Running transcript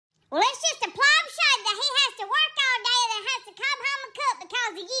Well, it's just a plum shame that he has to work all day and then has to come home and cook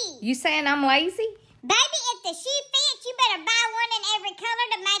because of you. You saying I'm lazy? Baby, if the shoe fits, you better buy one in every color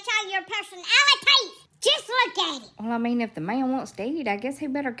to match all your personalities. Just look at it. Well, I mean, if the man wants to eat, I guess he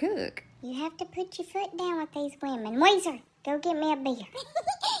better cook. You have to put your foot down with these women. Weezer, go get me a beer. Go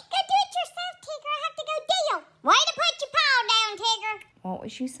do it yourself, Tigger. I have to go deal. Way to put your paw down, Tigger. What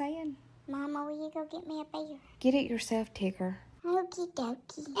was you saying? Mama, will you go get me a beer? Get it yourself, Tigger. Okie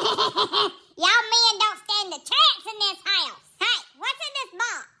dokie. Y'all men don't stand a chance in this house. Hey, what's in this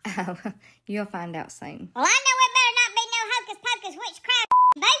box? Oh, you'll find out soon. Well, I know it better not be no hocus-pocus witchcraft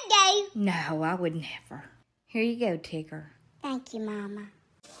voodoo. No, I would never. Here you go, Tigger. Thank you, Mama.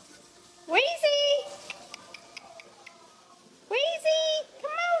 Weezy! Weezy!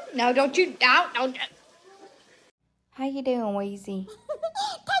 Come on! No, don't you... Don't. How you doing, Weezy? Take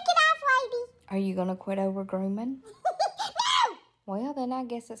it off, lady. Are you going to quit over grooming? No! Well, then I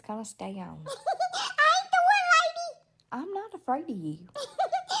guess it's going to stay on. I ain't the one, lady. I'm not afraid of you.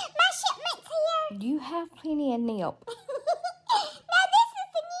 My shipment's here. You have plenty of nip. Now, this is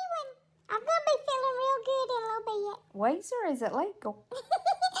the new one. I'm going to be feeling real good in a little bit. Weezer, is it legal?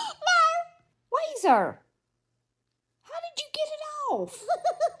 No. Weezer! How did you get it off?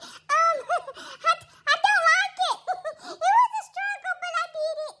 I don't like it. It was a struggle, but I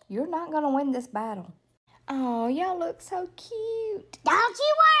did it. You're not going to win this battle. Oh, y'all look so cute. Don't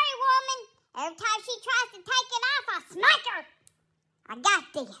you worry, woman. Every time she tries to take it off, I smack her. I got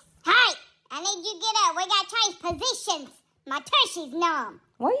this. Hey, I need you to get up. We got to change positions. My tushy's numb.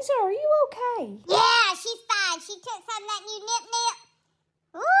 Weezer, are you okay? Yeah, she's fine. She took some of that new nip.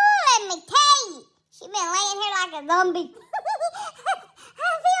 Ooh, let me tell you. She been laying here like a zombie. I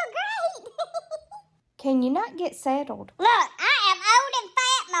feel great. Can you not get settled? Look, I am old and fat.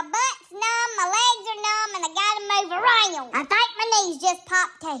 My butt's numb, my legs are numb, and I gotta move around. I think my knees just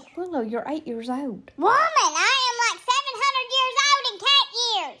popped out. Willow, you're 8 years old. Woman, I am like 700 years old in cat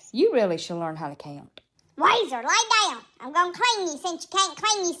years. You really should learn how to count. Weezer, lay down. I'm gonna clean you since you can't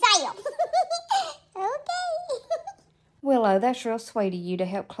clean yourself. Okay. Willow, that's real sweet of you to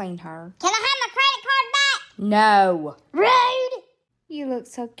help clean her. Can I have my credit card back? No. Rude. You look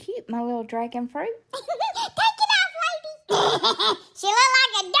so cute, my little dragon fruit. Take it off, lady. She look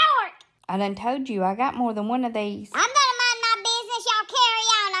like a dork. I done told you I got more than one of these. I'm gonna mind my business. Y'all carry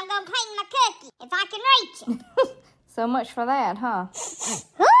on. I'm gonna clean my cookie if I can reach it. So much for that, huh?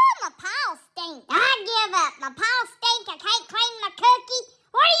 Ooh, my paws stink. I give up. My paws stink. I can't clean my cookie.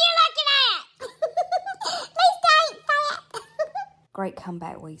 What are you looking at? At least I ain't fat. Great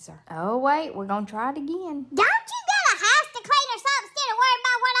comeback, Weezer. Oh, wait, we're going to try it again. Don't you got a house to clean or something instead of worrying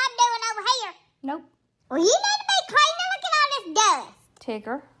about what I'm doing over here? Nope. Well, you need to be cleaning. Look at all this dust.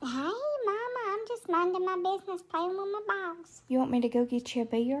 Tigger, Hey, Mama, I'm just minding my business, playing with my balls. you want me to go get you a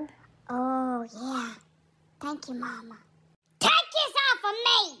beer? Oh, yeah. Thank you, Mama. Take this off of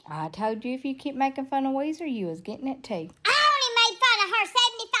me! I told you if you keep making fun of Weezer, you was getting it too. I only made fun of her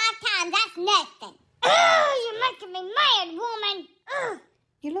 75 times. That's nothing. Ugh, you're making me mad, woman. Ugh.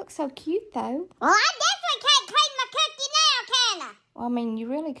 You look so cute, though. Well, I definitely can't clean my cookie now, can I? Well, I mean, you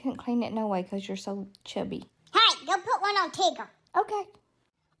really couldn't clean it no way because you're so chubby. Hey, go put one on Tigger. Okay.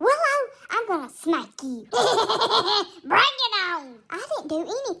 Willow, I'm gonna smack you. Bring it on. I didn't do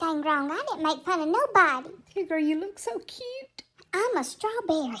anything wrong. I didn't make fun of nobody. Tigger, you look so cute. I'm a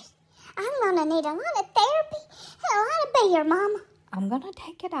strawberry. I'm gonna need a lot of therapy and a lot of beer, Mama. I'm going to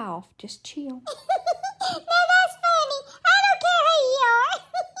take it off. Just chill. Now that's funny. I don't care who you are.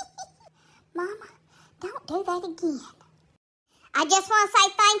 Mama, don't do that again. I just want to say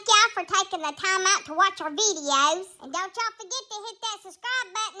thank y'all for taking the time out to watch our videos. And don't y'all forget to hit that subscribe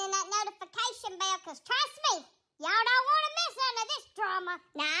button and that notification bell, because trust me, y'all don't want to miss none of this drama.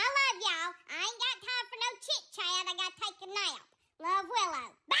 Now, I love y'all. I ain't got time for no chit-chat. I got to take a nap. Love,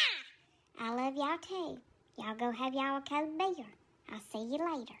 Willow. Bye. I love y'all, too. Y'all go have y'all a cold beer. I'll see you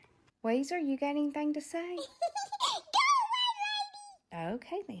later. Weezer, you got anything to say? Go away, lady.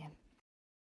 Okay, then.